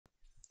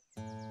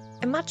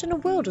Imagine a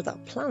world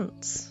without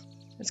plants.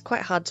 It's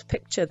quite hard to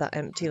picture that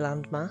empty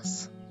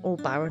landmass, all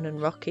barren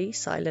and rocky,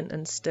 silent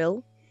and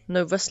still,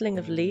 no rustling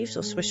of leaves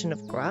or swishing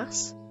of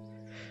grass.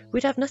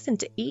 We'd have nothing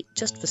to eat,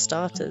 just for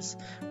starters,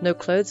 no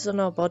clothes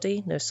on our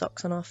body, no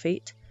socks on our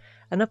feet,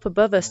 and up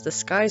above us the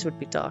skies would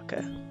be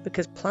darker,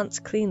 because plants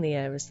clean the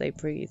air as they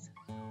breathe.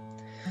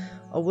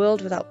 A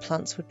world without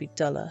plants would be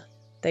duller.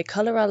 They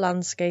colour our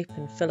landscape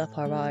and fill up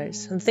our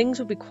eyes, and things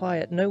would be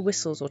quiet, no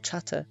whistles or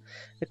chatter.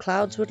 The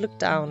clouds would look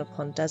down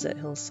upon desert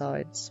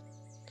hillsides.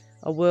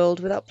 A world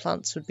without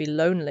plants would be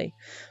lonely.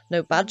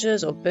 No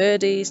badgers or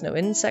birdies, no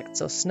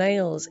insects or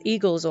snails,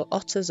 eagles or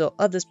otters or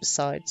others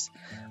besides.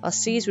 Our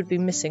seas would be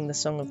missing the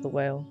song of the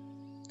whale.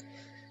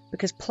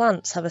 Because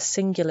plants have a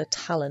singular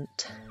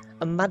talent,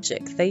 a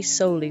magic they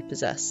solely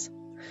possess.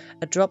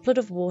 A droplet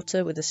of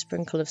water with a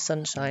sprinkle of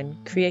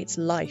sunshine creates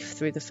life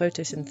through the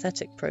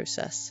photosynthetic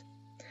process.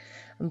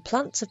 And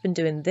plants have been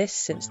doing this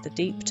since the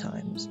deep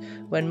times,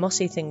 when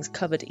mossy things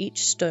covered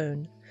each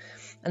stone,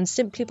 and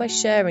simply by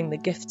sharing the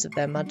gifts of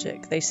their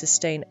magic, they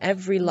sustain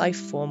every life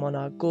form on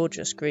our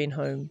gorgeous green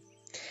home.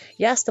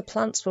 Yes, the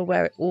plants were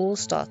where it all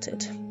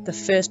started, the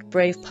first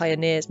brave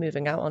pioneers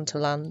moving out onto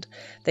land.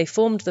 They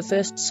formed the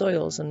first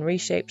soils and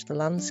reshaped the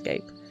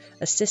landscape,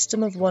 a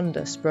system of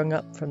wonder sprung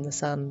up from the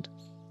sand.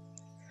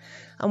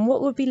 And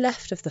what would be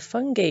left of the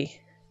fungi?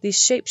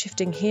 These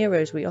shape-shifting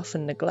heroes we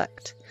often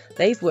neglect.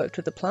 They've worked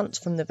with the plants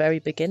from the very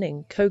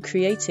beginning,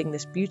 co-creating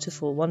this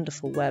beautiful,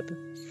 wonderful web.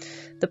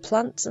 The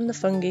plants and the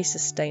fungi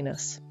sustain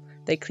us.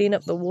 They clean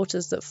up the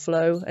waters that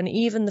flow, and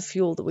even the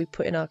fuel that we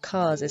put in our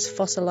cars is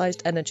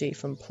fossilized energy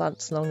from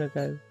plants long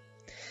ago.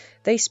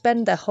 They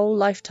spend their whole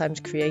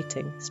lifetimes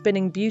creating,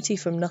 spinning beauty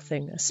from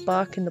nothing, a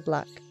spark in the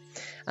black.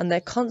 And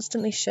they're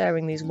constantly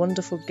sharing these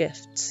wonderful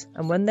gifts,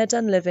 and when they're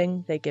done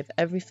living, they give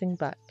everything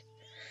back.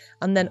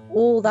 And then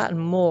all that and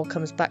more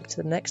comes back to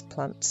the next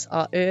plants.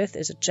 Our Earth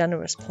is a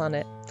generous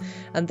planet,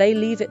 and they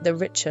leave it the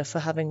richer for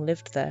having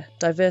lived there,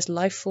 diverse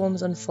life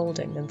forms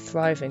unfolding and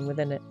thriving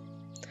within it.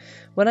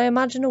 When I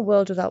imagine a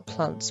world without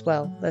plants,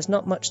 well, there's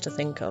not much to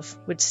think of.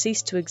 We'd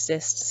cease to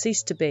exist,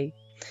 cease to be.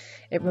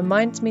 It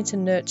reminds me to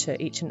nurture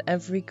each and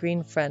every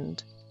green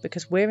friend,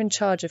 because we're in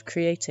charge of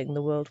creating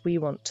the world we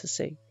want to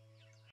see.